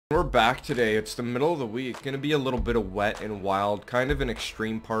We're back today. It's the middle of the week. Gonna be a little bit of wet and wild, kind of an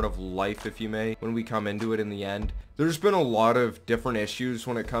extreme part of life, if you may, when we come into it in the end. There's been a lot of different issues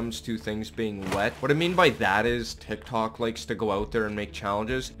when it comes to things being wet. What I mean by that is TikTok likes to go out there and make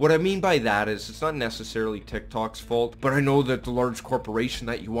challenges. What I mean by that is it's not necessarily TikTok's fault, but I know that the large corporation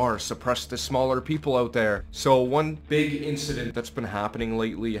that you are suppressed the smaller people out there. So one big incident that's been happening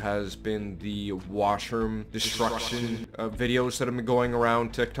lately has been the washroom destruction videos that have been going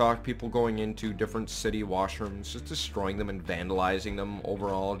around TikTok. People going into different city washrooms, just destroying them and vandalizing them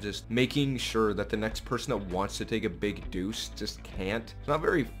overall, just making sure that the next person that wants to take a big deuce just can't. It's not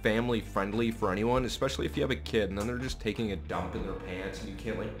very family friendly for anyone, especially if you have a kid and then they're just taking a dump in their pants and you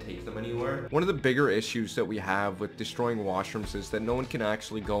can't like take them anywhere. One of the bigger issues that we have with destroying washrooms is that no one can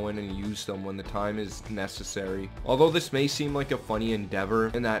actually go in and use them when the time is necessary. Although this may seem like a funny endeavor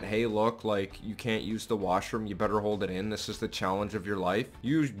in that, hey look, like you can't use the washroom, you better hold it in, this is the challenge of your life.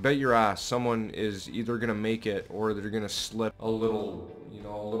 You bet your ass someone is either gonna make it or they're gonna slip a little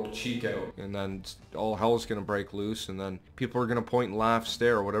cheek out, and then all hell's gonna break loose, and then people are gonna point and laugh,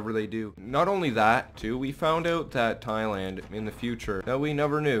 stare, whatever they do. Not only that, too, we found out that Thailand in the future that we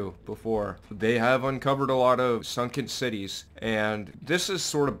never knew before, they have uncovered a lot of sunken cities, and this is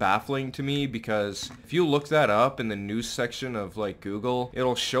sort of baffling to me because if you look that up in the news section of like Google,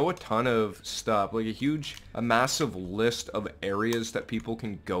 it'll show a ton of stuff, like a massive list of areas that people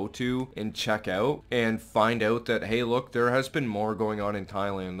can go to and check out and find out that, hey look, there has been more going on in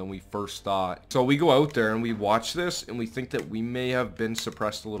Thailand than we first thought. So we go out there and we watch this and we think that we may have been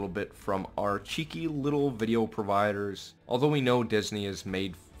suppressed a little bit from our cheeky little video providers. Although we know Disney is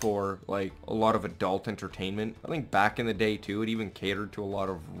made for like a lot of adult entertainment. I think back in the day too, it even catered to a lot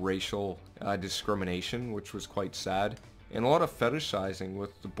of racial discrimination, which was quite sad. And a lot of fetishizing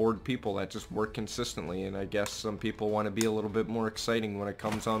with the bored people that just work consistently, and I guess some people want to be a little bit more exciting when it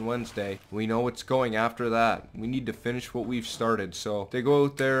comes on Wednesday. We know what's going after that. We need to finish what we've started, so they go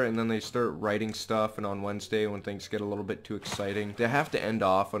out there and then they start writing stuff, and on Wednesday when things get a little bit too exciting, they have to end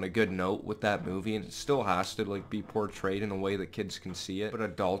off on a good note with that movie, and it still has to like be portrayed in a way that kids can see it, but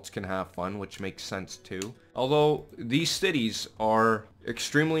adults can have fun, which makes sense too. Although these cities are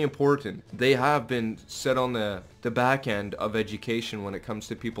extremely important, they have been set on the back end of education when it comes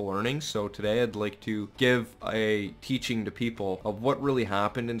to people learning. So today I'd like to give a teaching to people of what really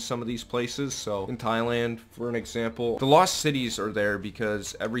happened in some of these places. So in Thailand, for an example, the lost cities are there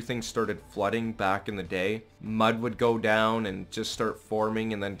because everything started flooding back in the day. Mud would go down and just start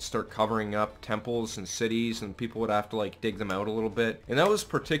forming and then start covering up temples and cities, and people would have to like dig them out a little bit. And that was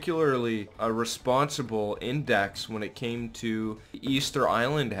particularly a responsible index when it came to Easter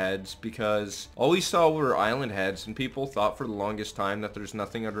Island heads, because all we saw were island heads, and people thought for the longest time that there's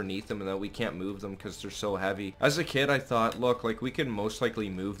nothing underneath them and that we can't move them because they're so heavy. As a kid I thought, look, like we can most likely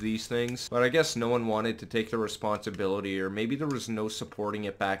move these things, but I guess no one wanted to take the responsibility, or maybe there was no supporting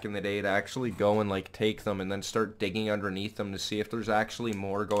it back in the day to actually go and like take them and then start digging underneath them to see if there's actually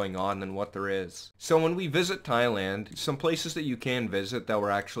more going on than what there is. So when we visit Thailand, some places that you can visit that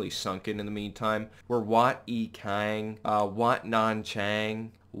were actually sunken in the meantime were Wat E Kang, Wat Nan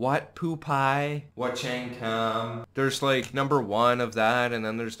Chang, Wat Phu Pai, Wat Chang Kam. There's like number 1 of that, and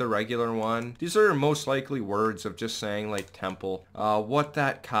then there's the regular one. These are most likely words of just saying like temple. What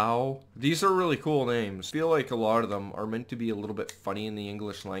That Cow. These are really cool names. I feel like a lot of them are meant to be a little bit funny in the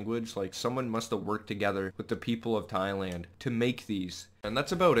English language. Like someone must have worked together with the people of Thailand to make these. And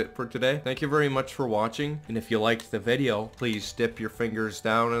that's about it for today. Thank you very much for watching. And if you liked the video, please dip your fingers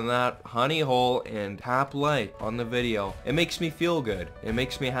down in that honey hole and tap like on the video. It makes me feel good. It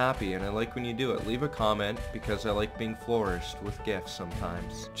makes me happy, and I like when you do it. Leave a comment because I like being flourished with gifts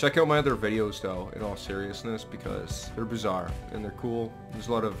sometimes. Check out my other videos though, in all seriousness, because they're bizarre and they're cool. There's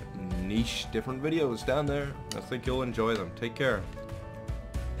a lot of niche different videos down there. I think you'll enjoy them. Take care.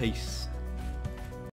 Peace.